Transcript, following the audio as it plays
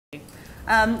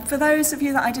For those of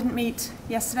you that I didn't meet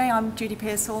yesterday, I'm Judy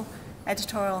Pearsall,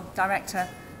 Editorial Director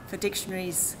for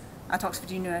Dictionaries at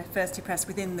Oxford University Press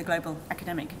within the Global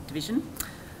Academic Division.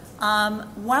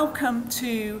 Welcome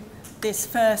to this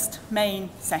first main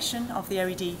session of the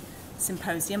OED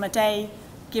Symposium, a day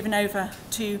given over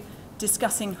to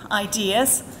discussing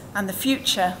ideas and the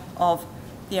future of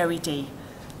the OED.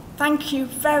 Thank you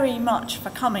very much for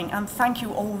coming, and thank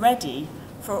you already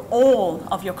for all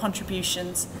of your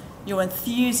contributions, your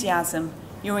enthusiasm,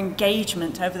 your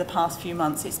engagement over the past few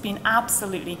months. It's been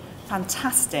absolutely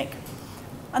fantastic.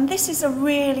 And this is a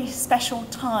really special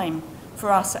time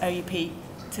for us at OUP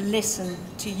to listen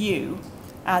to you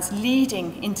as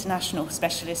leading international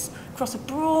specialists across a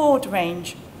broad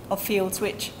range of fields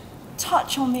which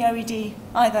touch on the OED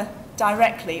either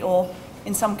directly or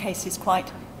in some cases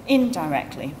quite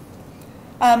indirectly.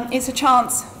 It's a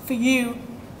chance for you,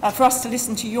 for us to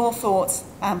listen to your thoughts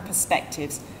and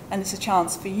perspectives, and it's a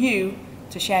chance for you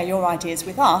to share your ideas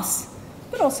with us,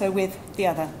 but also with the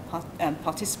other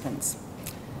participants.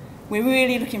 We're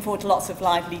really looking forward to lots of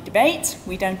lively debate.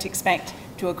 We don't expect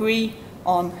to agree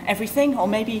on everything, or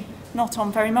maybe not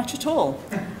on very much at all.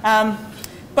 And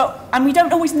we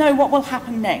don't always know what will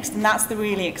happen next, and that's the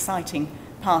really exciting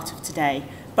part of today.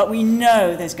 But we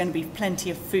know there's going to be plenty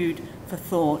of food for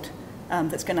thought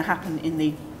that's going to happen in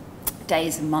the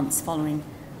days and months following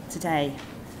today.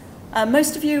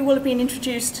 Most of you will have been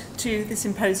introduced to the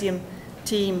symposium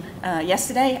team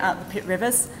yesterday at the Pitt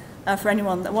Rivers. For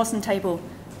anyone that wasn't able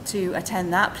to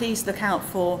attend that, please look out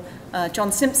for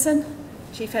John Simpson,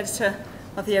 Chief Editor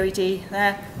of the OED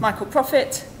there, Michael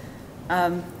Profit,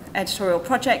 Editorial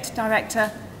Project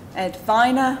Director, Ed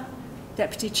Viner,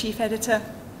 Deputy Chief Editor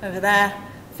over there,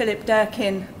 Philip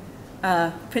Durkin,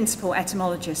 Principal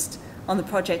Etymologist on the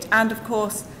project, and of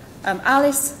course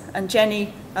Alice and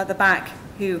Jenny at the back,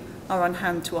 who are on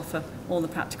hand to offer all the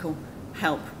practical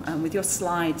help with your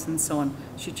slides and so on,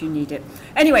 should you need it.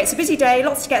 Anyway, it's a busy day,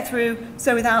 lots to get through,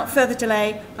 so without further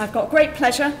delay, I've got great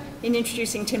pleasure in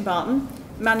introducing Tim Barton,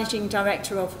 Managing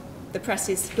Director of the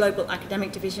Press's Global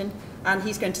Academic Division, and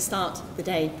he's going to start the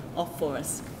day off for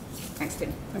us. Thanks,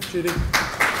 Tim. Thanks, Judy.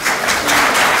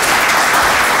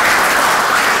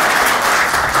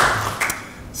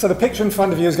 So the picture in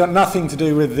front of you has got nothing to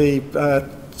do with the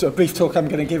sort of brief talk I'm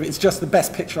going to give. It's just the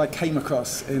best picture I came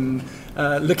across in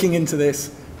looking into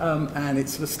this, and it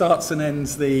sort of starts and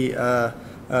ends the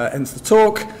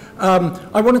talk.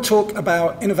 I want to talk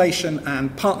about innovation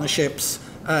and partnerships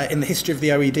in the history of the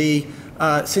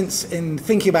OED, since in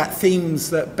thinking about themes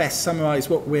that best summarise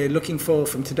what we're looking for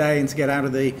from today and to get out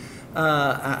of the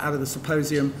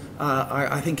symposium,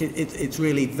 I think it's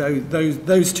really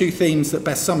those two themes that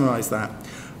best summarise that.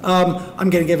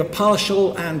 I'm going to give a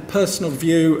partial and personal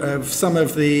view of some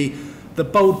of the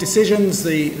bold decisions,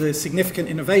 the significant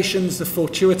innovations, the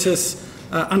fortuitous,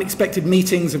 unexpected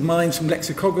meetings of minds from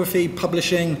lexicography,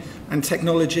 publishing and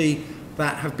technology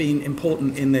that have been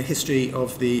important in the history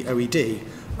of the OED.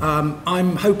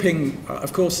 I'm hoping,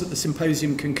 of course, that the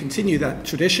symposium can continue that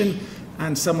tradition,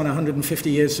 and someone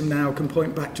 150 years from now can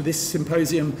point back to this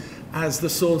symposium as the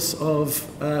source of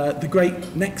the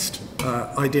great next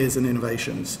ideas and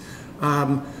innovations.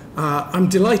 I'm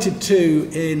delighted too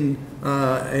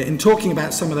in talking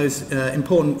about some of those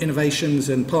important innovations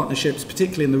and partnerships,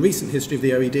 particularly in the recent history of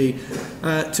the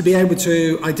OED, to be able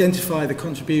to identify the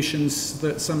contributions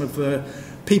that some of the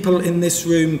people in this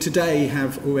room today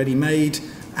have already made,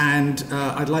 and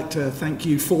I'd like to thank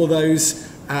you for those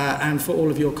and for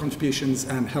all of your contributions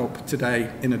and help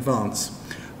today in advance.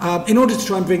 In order to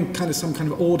try and bring some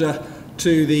kind of order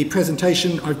to the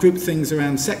presentation, I've grouped things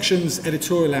around sections: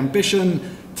 editorial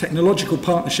ambition, technological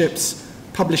partnerships,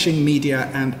 publishing, media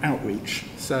and outreach.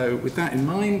 So with that in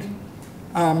mind,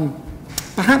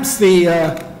 perhaps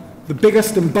the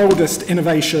biggest and boldest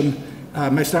innovation,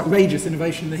 most outrageous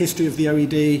innovation in the history of the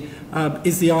OED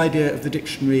is the idea of the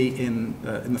dictionary in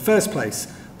the first place.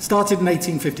 Started in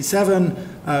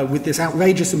 1857 with this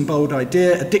outrageous and bold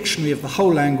idea, a dictionary of the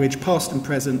whole language, past and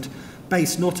present,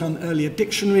 based not on earlier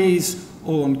dictionaries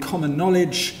or on common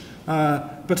knowledge,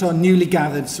 but on newly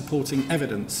gathered supporting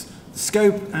evidence. The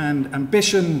scope and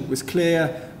ambition was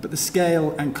clear, but the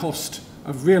scale and cost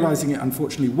of realising it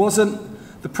unfortunately wasn't.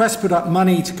 The press put up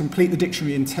money to complete the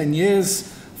dictionary in 10 years.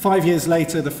 5 years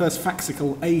later, the first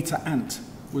faxicle, A to Ant,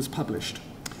 was published.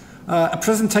 A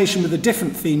presentation with a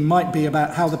different theme might be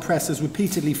about how the press has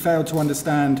repeatedly failed to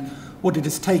understand what it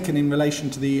has taken in relation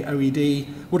to the OED,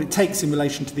 what it takes in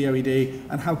relation to the OED,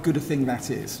 and how good a thing that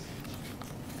is.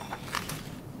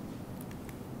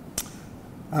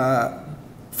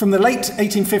 From the late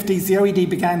 1850s, the OED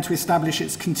began to establish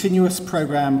its continuous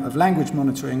program of language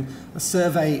monitoring, a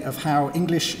survey of how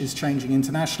English is changing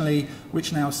internationally,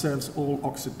 which now serves all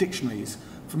Oxford dictionaries.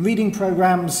 From reading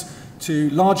programs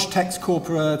to large text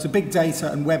corpora to big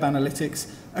data and web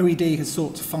analytics, OED has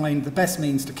sought to find the best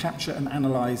means to capture and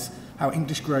analyse how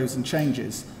English grows and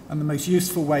changes, and the most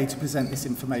useful way to present this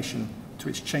information to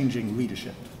its changing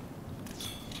readership.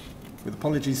 With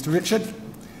apologies to Richard.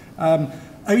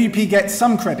 OUP gets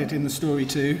some credit in the story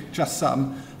too, just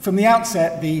some. From the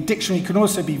outset, the dictionary can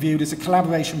also be viewed as a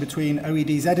collaboration between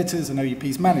OED's editors and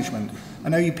OUP's management,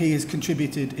 and OUP has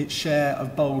contributed its share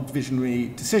of bold visionary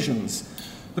decisions.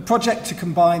 The project to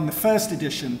combine the first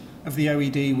edition of the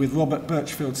OED with Robert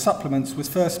Birchfield's supplements was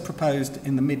first proposed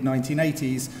in the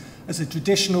mid-1980s as a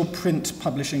traditional print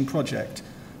publishing project,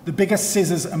 the biggest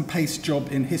scissors and paste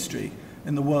job in history,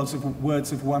 in the words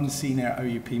of one senior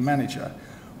OUP manager.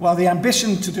 While the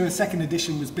ambition to do a second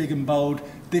edition was big and bold,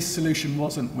 this solution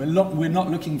wasn't. We're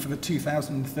not looking for the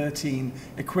 2013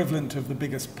 equivalent of the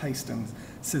biggest paste and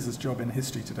scissors job in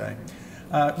history today.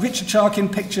 Richard Charkin,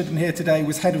 pictured in here today,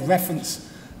 was head of reference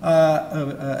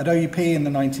at OUP in the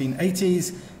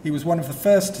 1980s. He was one of the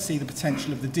first to see the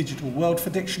potential of the digital world for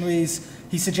dictionaries.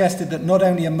 He suggested that not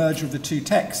only a merger of the two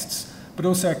texts, but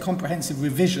also a comprehensive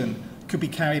revision could be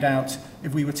carried out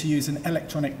if we were to use an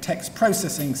electronic text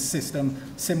processing system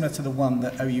similar to the one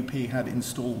that OUP had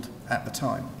installed at the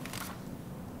time.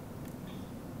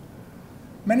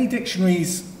 Many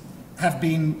dictionaries have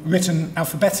been written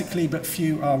alphabetically, but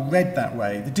few are read that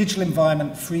way. The digital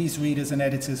environment frees readers and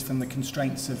editors from the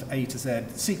constraints of A to Z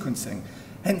sequencing.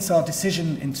 Hence our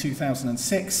decision in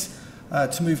 2006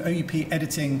 to move OUP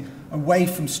editing away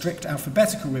from strict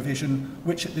alphabetical revision,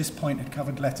 which at this point had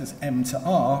covered letters M to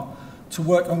R, to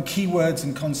work on keywords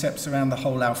and concepts around the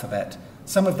whole alphabet.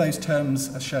 Some of those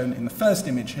terms are shown in the first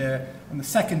image here, and the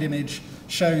second image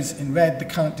shows in red the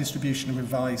current distribution of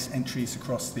revised entries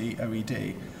across the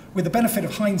OED. With the benefit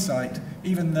of hindsight,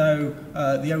 even though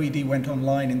the OED went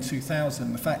online in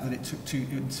 2000, the fact that it took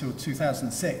until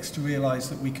 2006 to realise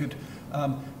that we could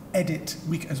edit,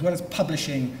 as well as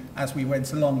publishing as we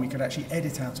went along, we could actually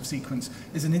edit out of sequence,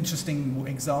 is an interesting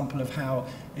example of how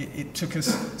it took us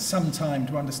some time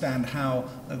to understand how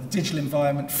the digital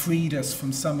environment freed us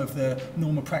from some of the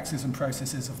normal practices and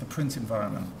processes of the print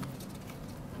environment.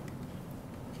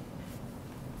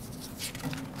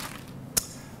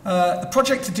 The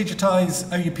project to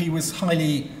digitise OUP was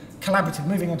highly collaborative.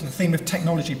 Moving on to the theme of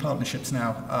technology partnerships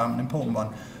now, an important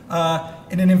one.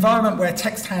 In an environment where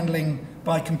text handling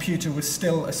by computer was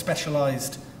still a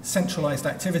specialised, centralised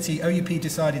activity, OUP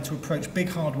decided to approach big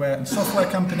hardware and software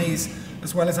companies,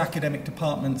 as well as academic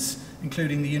departments,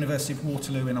 including the University of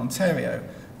Waterloo in Ontario.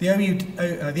 The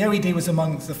OED was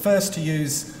among the first to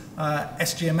use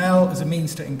SGML as a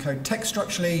means to encode text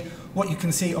structurally. What you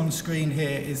can see on screen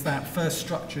here is that first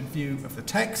structured view of the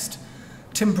text.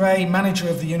 Tim Bray, manager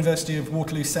of the University of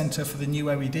Waterloo Centre for the new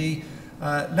OED,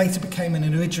 later became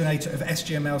an originator of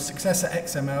SGML's successor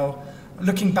XML.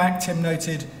 Looking back, Tim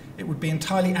noted, it would be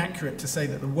entirely accurate to say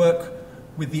that the work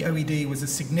with the OED was a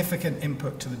significant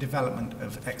input to the development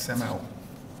of XML.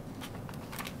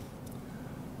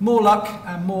 More luck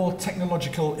and more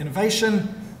technological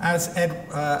innovation. As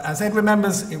Ed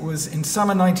remembers, it was in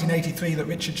summer 1983 that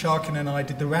Richard Charkin and I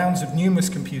did the rounds of numerous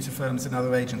computer firms and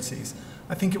other agencies.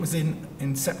 I think it was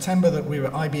in September that we were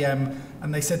at IBM,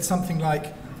 and they said something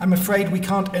like, "I'm afraid we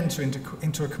can't enter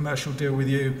into a commercial deal with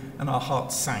you," and our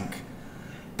hearts sank.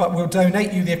 "But we'll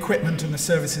donate you the equipment and the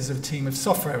services of a team of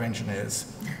software engineers."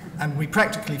 And we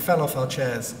practically fell off our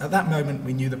chairs. At that moment,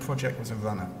 we knew the project was a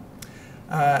runner.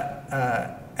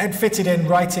 Ed fitted in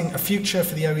writing a future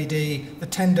for the OED, the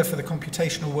tender for the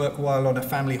computational work while on a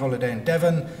family holiday in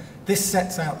Devon. This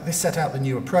set out the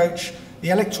new approach, the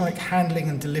electronic handling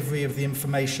and delivery of the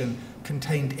information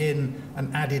contained in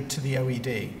and added to the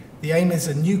OED. The aim is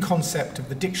a new concept of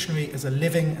the dictionary as a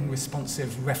living and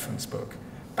responsive reference book.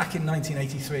 Back in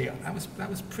 1983, that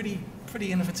was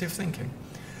pretty innovative thinking.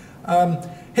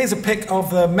 Here's a pic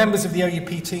of the members of the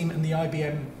OUP team and the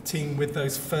IBM team with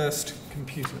those first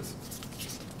computers.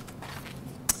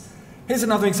 Here's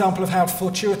another example of how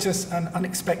fortuitous and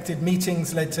unexpected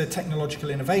meetings led to technological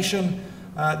innovation.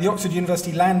 The Oxford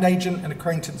University land agent and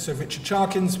acquaintance of Richard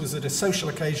Charkins was at a social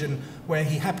occasion where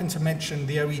he happened to mention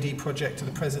the OED project to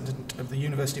the president of the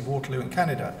University of Waterloo in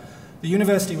Canada. The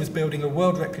university was building a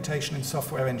world reputation in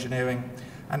software engineering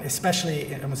and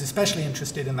was especially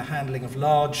interested in the handling of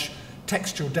large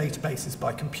textual databases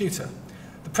by computer.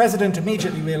 The president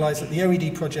immediately realised that the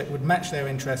OED project would match their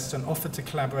interests and offered to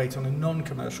collaborate on a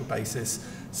non-commercial basis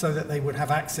so that they would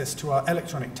have access to our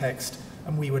electronic text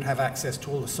and we would have access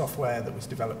to all the software that was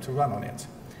developed to run on it.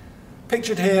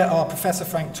 Pictured here are Professor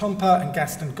Frank Tompa and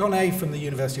Gaston Gonnet from the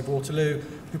University of Waterloo,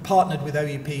 who partnered with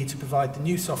OEP to provide the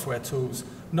new software tools,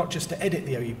 not just to edit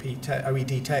the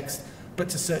OED text, but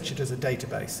to search it as a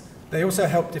database. They also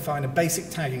helped define a basic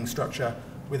tagging structure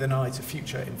with an eye to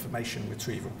future information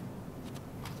retrieval.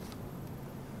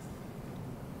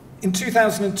 In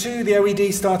 2002, the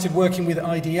OED started working with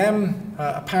IDM,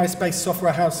 a Paris-based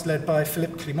software house led by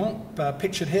Philippe Clément,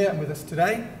 pictured here and with us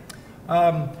today.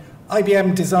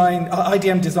 IDM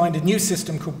designed a new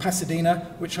system called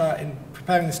Pasadena, which in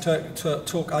preparing this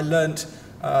talk I learnt.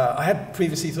 I had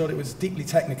previously thought it was deeply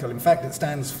technical. In fact, it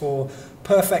stands for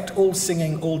Perfect All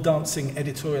Singing, All Dancing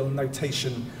Editorial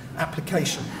Notation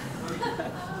Application.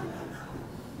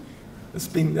 There's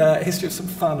been a history of some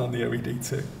fun on the OED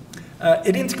too.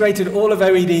 It integrated all of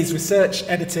OED's research,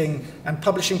 editing, and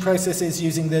publishing processes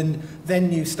using the then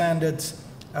new standards,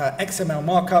 XML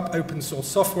markup, open source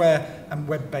software, and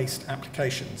web-based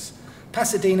applications.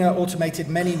 Pasadena automated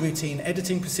many routine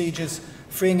editing procedures,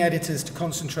 freeing editors to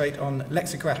concentrate on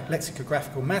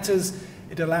lexicographical matters.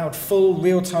 It allowed full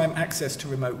real-time access to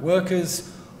remote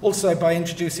workers. Also, by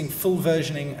introducing full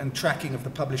versioning and tracking of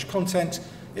the published content,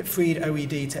 it freed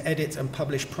OED to edit and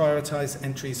publish prioritized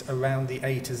entries around the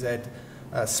A to Z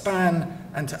span,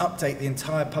 and to update the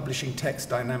entire publishing text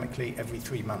dynamically every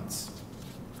 3 months.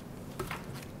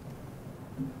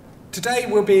 Today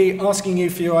we'll be asking you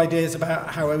for your ideas about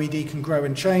how OED can grow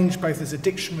and change, both as a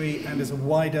dictionary and as a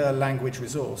wider language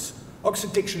resource.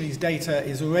 Oxford Dictionary's data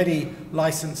is already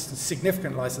licensed,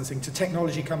 significant licensing, to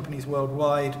technology companies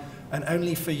worldwide, and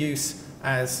only for use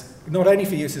as, not only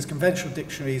for use as conventional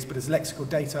dictionaries, but as lexical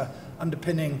data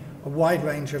underpinning a wide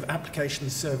range of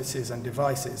applications, services, and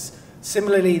devices.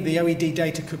 Similarly, the OED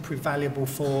data could prove valuable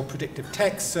for predictive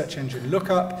text, search engine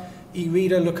lookup,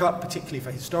 e-reader lookup, particularly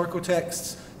for historical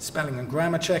texts, spelling and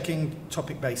grammar checking,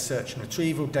 topic-based search and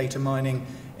retrieval, data mining,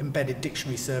 embedded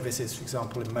dictionary services, for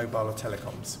example, in mobile or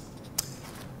telecoms.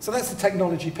 So that's the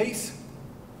technology piece.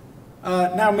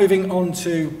 Now moving on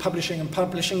to publishing and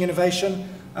publishing innovation.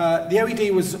 The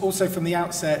OED was also from the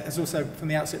outset,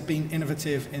 been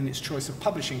innovative in its choice of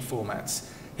publishing formats.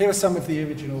 Here are some of the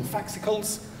original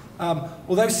facsicles.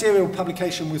 Although serial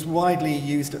publication was widely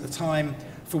used at the time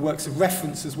for works of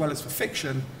reference as well as for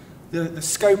fiction, the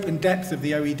scope and depth of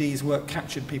the OED's work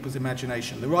captured people's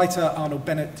imagination. The writer, Arnold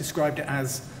Bennett, described it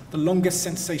as the longest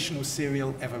sensational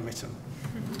serial ever written.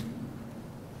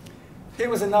 Here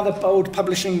was another bold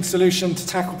publishing solution to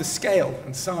tackle the scale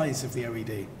and size of the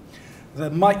OED. The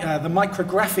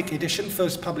micrographic edition,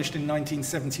 first published in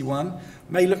 1971,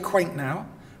 may look quaint now,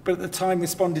 but at the time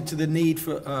responded to the need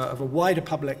of a wider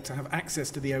public to have access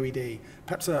to the OED,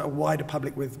 perhaps a wider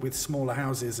public with smaller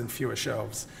houses and fewer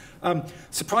shelves.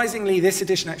 Surprisingly, this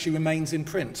edition actually remains in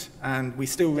print, and we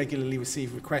still regularly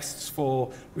receive requests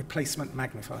for replacement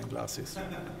magnifying glasses.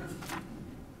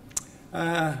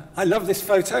 I love this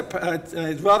photo.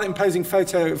 A rather imposing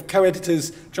photo of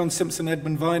co-editors John Simpson and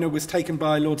Edmund Viner was taken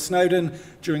by Lord Snowdon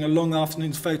during a long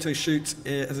afternoon's photo shoot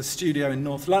as a studio in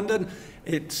North London.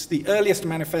 It's the earliest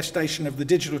manifestation of the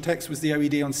digital text was the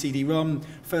OED on CD-ROM,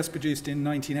 first produced in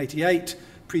 1988,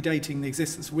 predating the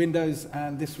existence of Windows,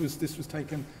 and this was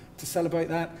taken to celebrate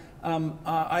that.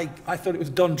 I thought it was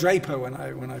Don Draper when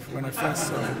I first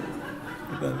saw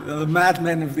it, the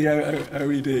madmen of the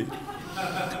OED.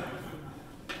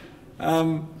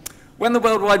 When the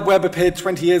World Wide Web appeared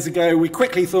 20 years ago, we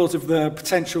quickly thought of the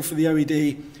potential for the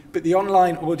OED, but the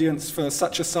online audience for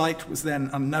such a site was then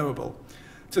unknowable.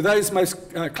 To those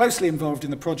most closely involved in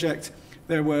the project,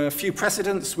 there were few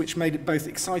precedents which made it both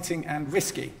exciting and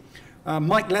risky.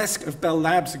 Mike Lesk of Bell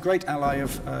Labs, a great ally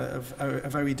of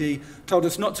OED, told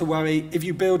us not to worry. If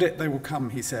you build it, they will come,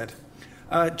 he said.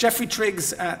 Geoffrey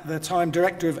Triggs, at the time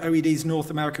director of OED's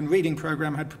North American Reading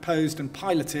Program, had proposed and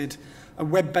piloted a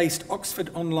web-based Oxford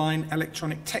Online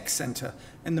Electronic Text Centre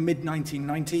in the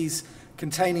mid-1990s,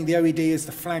 containing the OED as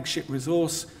the flagship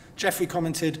resource. Geoffrey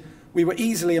commented, "We were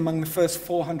easily among the first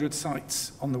 400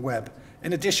 sites on the web.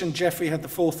 In addition, Geoffrey had the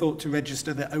forethought to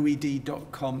register the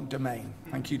OED.com domain."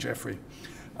 Thank you, Geoffrey.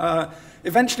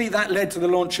 Eventually, that led to the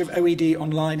launch of OED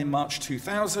Online in March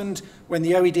 2000, when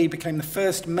the OED became the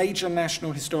first major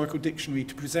national historical dictionary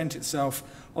to present itself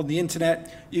on the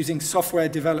internet using software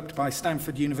developed by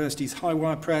Stanford University's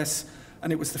Highwire Press,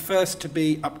 and it was the first to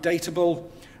be updatable,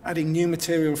 adding new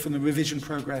material from the revision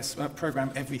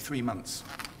program every 3 months.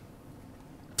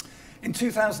 In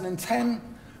 2010,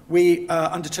 we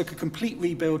undertook a complete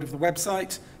rebuild of the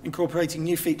website, incorporating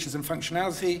new features and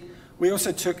functionality. We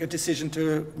also took a decision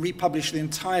to republish the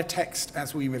entire text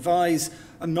as we revise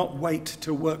and not wait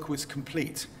till work was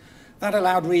complete. That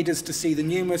allowed readers to see the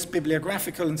numerous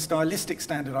bibliographical and stylistic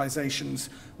standardizations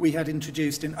we had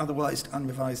introduced in otherwise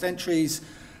unrevised entries,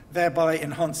 thereby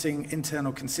enhancing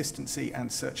internal consistency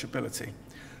and searchability.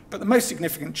 But the most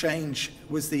significant change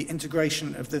was the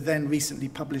integration of the then recently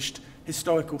published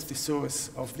historical thesaurus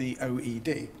of the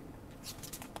OED.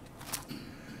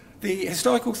 The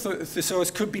historical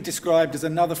thesaurus could be described as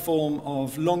another form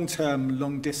of long-term,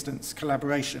 long-distance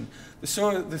collaboration. The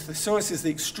thesaurus is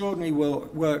the extraordinary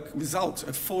result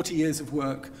of 40 years of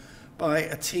work by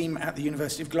a team at the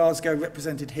University of Glasgow,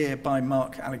 represented here by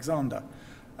Mark Alexander.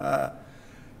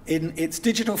 In its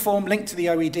digital form linked to the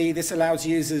OED, this allows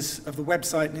users of the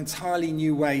website an entirely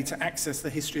new way to access the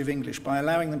history of English by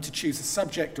allowing them to choose a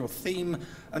subject or theme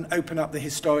and open up the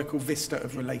historical vista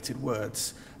of related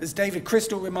words. As David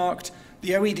Crystal remarked,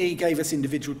 the OED gave us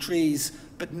individual trees,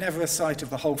 but never a sight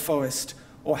of the whole forest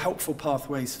or helpful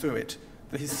pathways through it.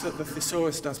 The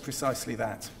thesaurus does precisely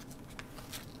that.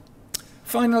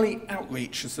 Finally,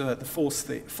 outreach is the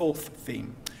fourth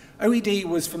theme. OED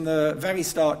was from the very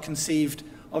start conceived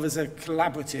of as a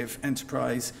collaborative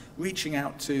enterprise reaching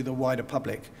out to the wider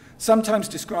public. Sometimes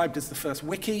described as the first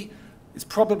wiki, it's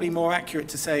probably more accurate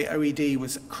to say OED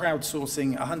was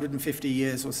crowdsourcing 150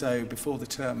 years or so before the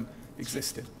term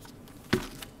existed.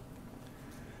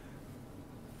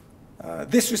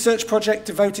 This research project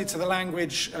devoted to the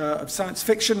language of science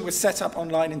fiction was set up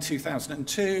online in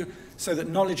 2002 so that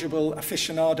knowledgeable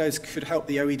aficionados could help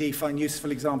the OED find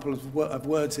useful examples of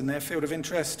words in their field of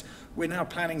interest. We're now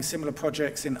planning similar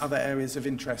projects in other areas of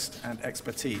interest and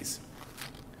expertise.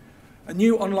 A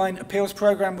new online appeals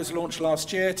program was launched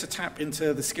last year to tap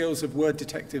into the skills of word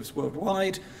detectives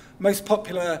worldwide. The most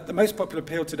popular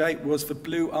appeal to date was for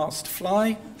Blue Asked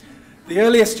Fly. The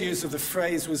earliest use of the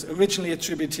phrase was originally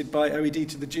attributed by OED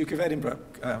to the Duke of Edinburgh.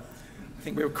 I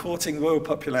think we were courting royal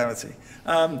popularity.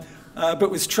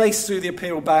 But was traced through the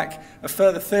appeal back a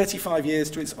further 35 years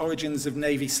to its origins of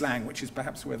Navy slang, which is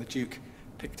perhaps where the Duke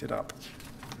picked it up.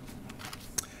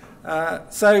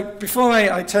 So before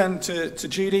I turn to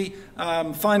Judy,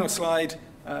 final slide,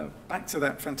 back to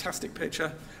that fantastic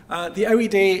picture. The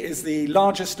OED is the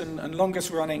largest and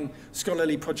longest running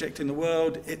scholarly project in the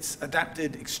world. It's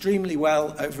adapted extremely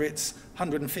well over its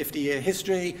 150-year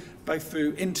history, both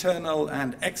through internal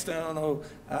and external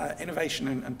innovation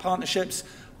and partnerships.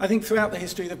 I think throughout the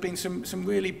history there have been some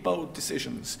really bold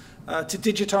decisions to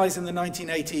digitize in the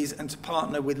 1980s and to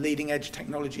partner with leading edge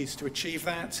technologies to achieve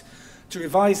that, to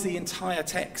revise the entire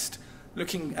text,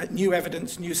 looking at new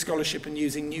evidence, new scholarship, and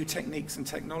using new techniques and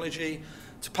technology,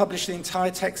 to publish the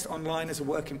entire text online as a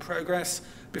work in progress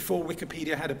before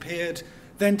Wikipedia had appeared,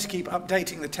 then to keep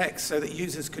updating the text so that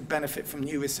users could benefit from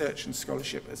new research and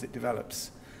scholarship as it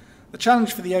develops. The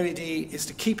challenge for the OED is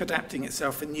to keep adapting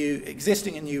itself for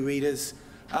existing and new readers,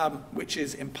 which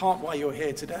is in part why you're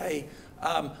here today.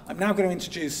 I'm now going to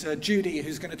introduce Judy,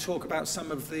 who's going to talk about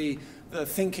some of the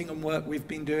thinking and work we've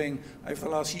been doing over the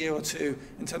last year or two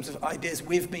in terms of ideas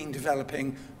we've been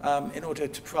developing in order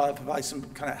to provide some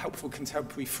kind of helpful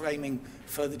contemporary framing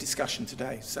for the discussion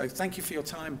today. So thank you for your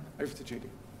time. Over to Judy.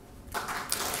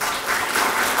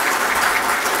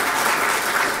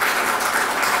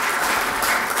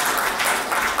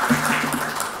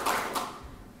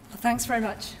 Well, thanks very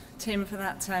much, Tim, for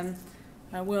that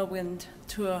whirlwind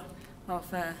tour of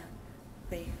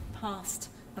the past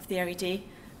of the OED.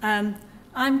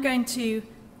 I'm going to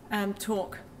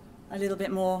talk a little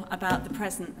bit more about the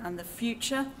present and the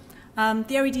future.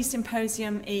 The OED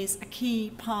Symposium is a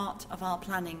key part of our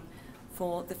planning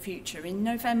for the future. In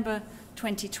November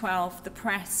 2012, the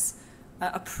press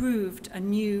approved a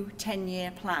new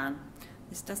 10-year plan.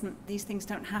 These things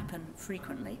don't happen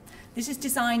frequently. This is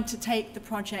designed to take the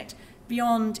project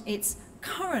beyond its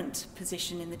current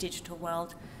position in the digital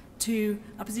world to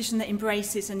a position that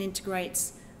embraces and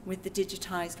integrates with the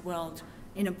digitized world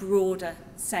in a broader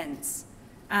sense.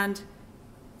 And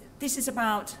this is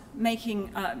about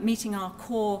meeting our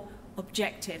core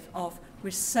objective of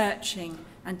researching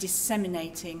and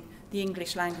disseminating the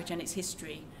English language and its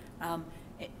history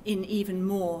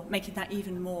making that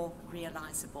even more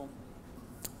realizable.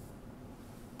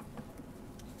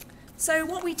 So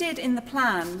what we did in the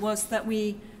plan was that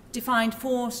we defined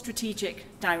 4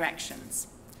 strategic directions.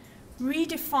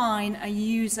 Redefine a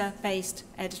user-based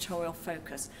editorial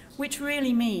focus, which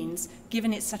really means,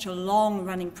 given it's such a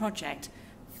long-running project,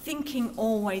 thinking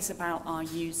always about our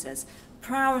users,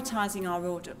 prioritizing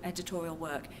our editorial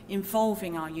work,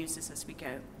 involving our users as we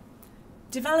go.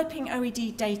 Developing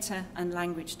OED data and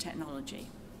language technology.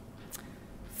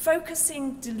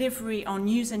 Focusing delivery on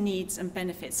user needs and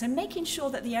benefits, so making sure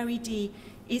that the OED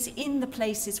is in the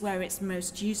places where it's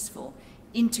most useful,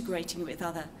 integrating with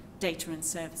other data and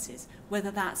services,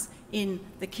 whether that's in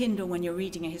the Kindle when you're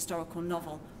reading a historical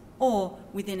novel or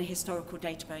within a historical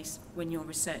database when you're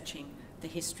researching the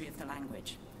history of the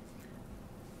language.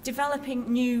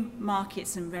 Developing new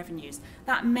markets and revenues.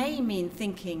 That may mean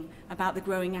thinking about the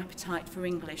growing appetite for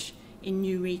English in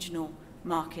new regional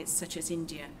markets such as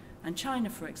India and China,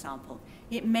 for example.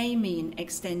 It may mean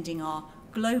extending our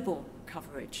global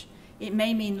coverage. It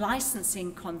may mean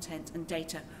licensing content and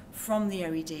data from the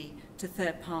OED to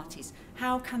third parties.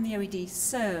 How can the OED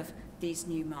serve these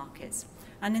new markets?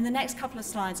 And in the next couple of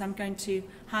slides, I'm going to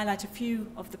highlight a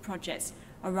few of the projects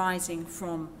arising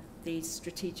from these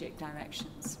strategic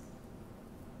directions.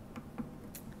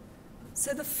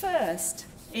 So the first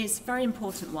is a very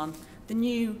important one, the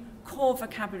new core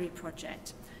vocabulary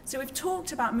project. So we've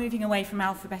talked about moving away from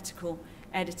alphabetical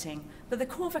editing, but the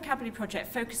core vocabulary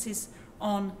project focuses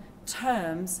on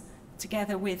terms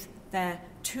together with their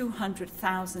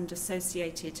 200,000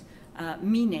 associated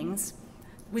meanings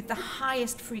with the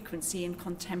highest frequency in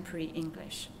contemporary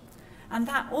English. And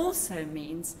that also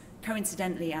means,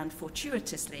 coincidentally and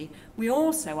fortuitously, we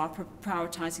also are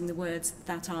prioritising the words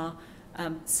that are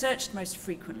searched most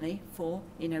frequently for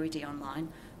in OED Online,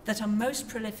 that are most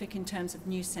prolific in terms of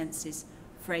new senses,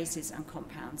 phrases and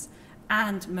compounds,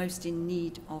 and most in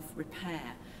need of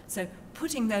repair. So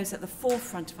putting those at the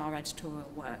forefront of our editorial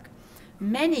work.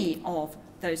 Many of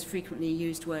those frequently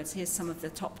used words, here's some of the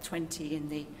top 20 in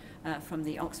the, from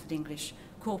the Oxford English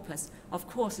corpus, of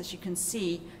course, as you can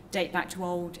see, date back to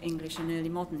Old English and early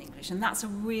modern English. And that's a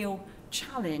real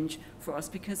challenge for us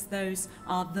because those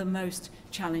are the most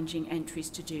challenging entries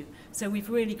to do. So we've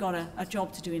really got a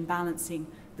job to do in balancing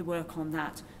the work on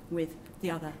that with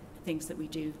the other things that we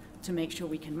do to make sure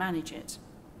we can manage it.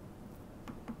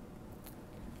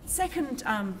 Second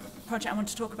project I want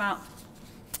to talk about,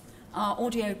 our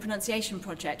audio pronunciation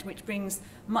project, which brings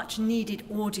much needed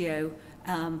audio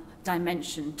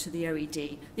dimension to the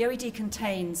OED. The OED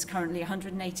contains currently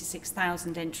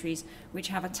 186,000 entries which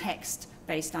have a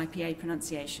text-based IPA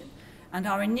pronunciation. And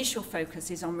our initial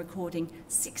focus is on recording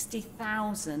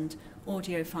 60,000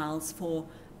 audio files for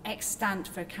extant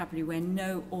vocabulary where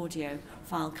no audio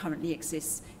file currently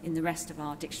exists in the rest of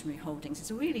our dictionary holdings. It's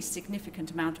a really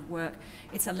significant amount of work.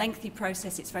 It's a lengthy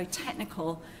process. It's very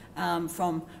technical,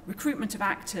 from recruitment of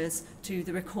actors to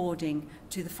the recording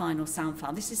to the final sound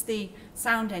file. This is the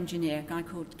sound engineer, a guy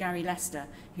called Gary Lester,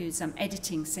 who's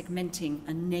editing, segmenting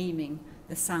and naming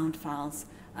the sound files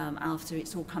after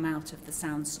it's all come out of the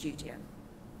sound studio.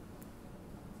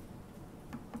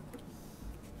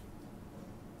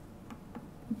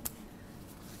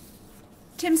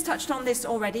 Tim's touched on this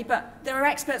already, but there are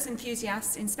experts and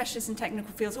enthusiasts in specialist and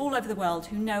technical fields all over the world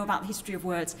who know about the history of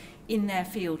words in their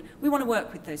field. We want to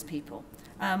work with those people.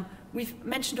 We've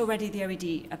mentioned already the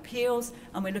OED appeals,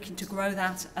 and we're looking to grow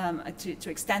that, to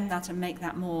extend that and make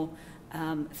that more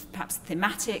perhaps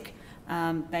thematic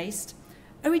based.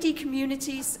 OED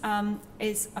Communities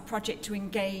is a project to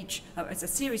engage, it's a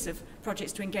series of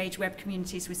projects to engage web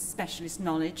communities with specialist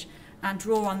knowledge and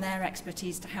draw on their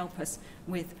expertise to help us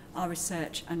with our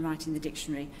research and writing the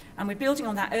dictionary. And we're building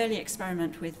on that early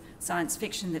experiment with science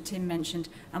fiction that Tim mentioned,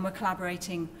 and we're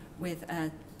collaborating with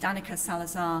Danica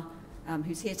Salazar,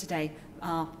 who's here today,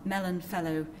 our Mellon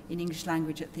Fellow in English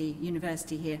Language at the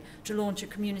university here, to launch a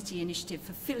community initiative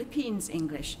for Philippines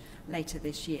English later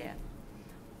this year.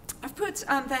 I've put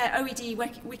their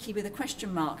OED wiki with a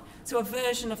question mark, so a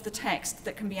version of the text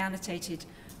that can be annotated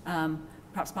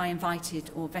perhaps by invited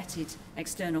or vetted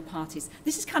external parties.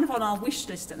 This is kind of on our wish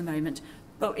list at the moment,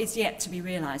 but it's yet to be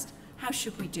realised. How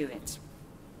should we do it?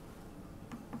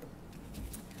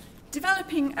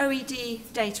 Developing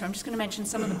OED data, I'm just going to mention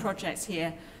some of the projects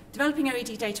here. Developing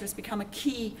OED data has become a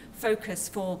key focus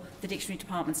for the Dictionary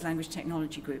Department's Language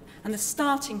Technology Group. And the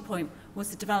starting point was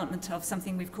the development of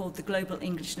something we've called the Global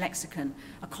English Lexicon,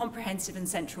 a comprehensive and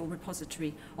central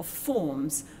repository of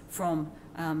forms from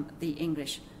the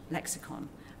English lexicon.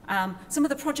 Some of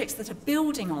the projects that are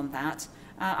building on that,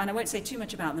 and I won't say too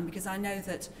much about them because I know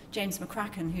that James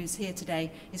McCracken, who's here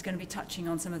today, is going to be touching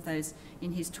on some of those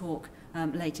in his talk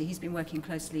later. He's been working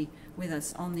closely with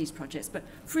us on these projects. But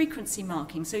frequency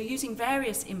marking, so using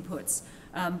various inputs,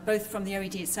 both from the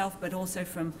OED itself, but also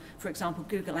from, for example,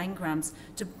 Google Ngrams,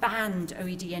 to band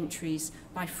OED entries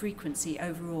by frequency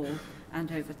overall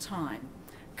and over time.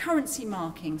 Currency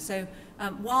marking, so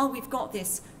while we've got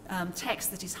this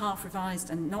text that is half revised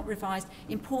and not revised,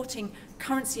 importing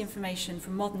currency information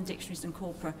from modern dictionaries and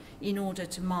corpora in order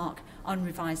to mark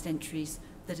unrevised entries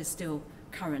that are still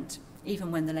current, even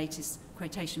when the latest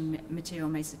quotation material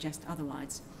may suggest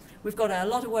otherwise. We've got a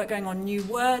lot of work going on new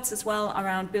words as well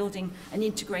around building an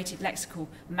integrated lexical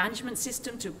management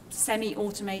system to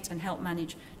semi-automate and help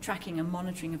manage tracking and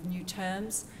monitoring of new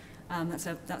terms. That's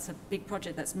a big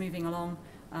project that's moving along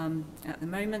at the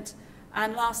moment.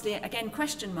 And lastly, again,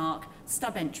 question mark,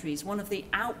 stub entries. One of the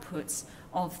outputs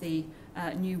of the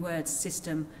new words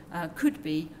system could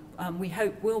be, we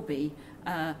hope will be,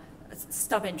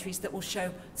 stub entries that will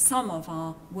show some of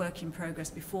our work in progress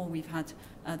before we've had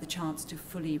the chance to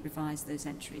fully revise those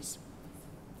entries.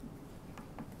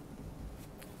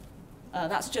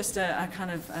 That's just a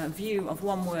kind of view of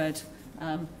one word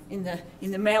in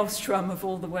the maelstrom of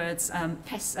all the words,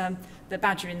 the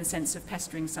badger in the sense of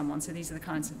pestering someone. So these are the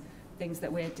kinds of things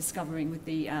that we're discovering with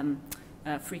the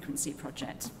frequency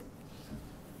project.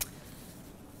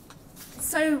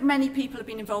 So many people have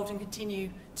been involved and continue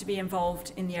to be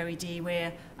involved in the OED.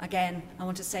 We're, again, I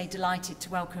want to say, delighted to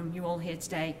welcome you all here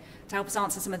today to help us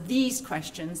answer some of these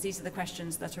questions. These are the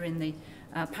questions that are in the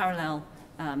parallel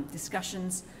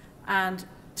discussions, and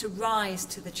to rise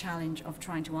to the challenge of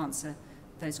trying to answer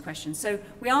those questions. So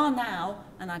we are now,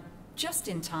 and I'm just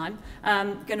in time,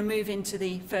 going to move into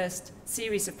the first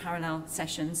series of parallel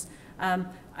sessions.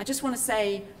 I just want to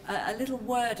say a little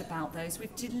word about those.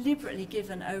 We've deliberately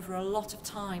given over a lot of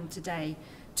time today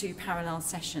to parallel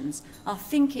sessions. Our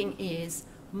thinking is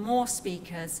more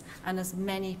speakers and as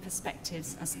many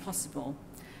perspectives as possible,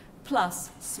 plus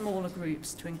smaller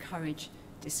groups to encourage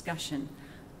discussion.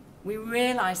 We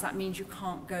realise that means you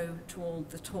can't go to all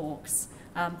the talks.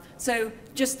 So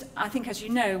just, I think as you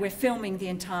know, we're filming the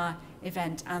entire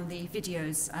event, and the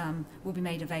videos will be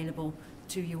made available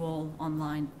to you all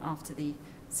online after the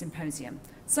symposium.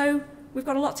 So we've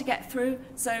got a lot to get through,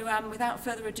 so without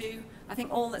further ado, I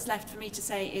think all that's left for me to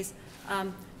say is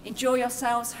enjoy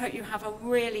yourselves. Hope you have a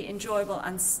really enjoyable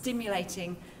and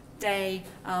stimulating day.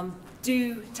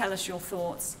 Do tell us your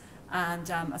thoughts, and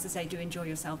as I say, do enjoy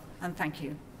yourself, and thank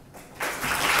you.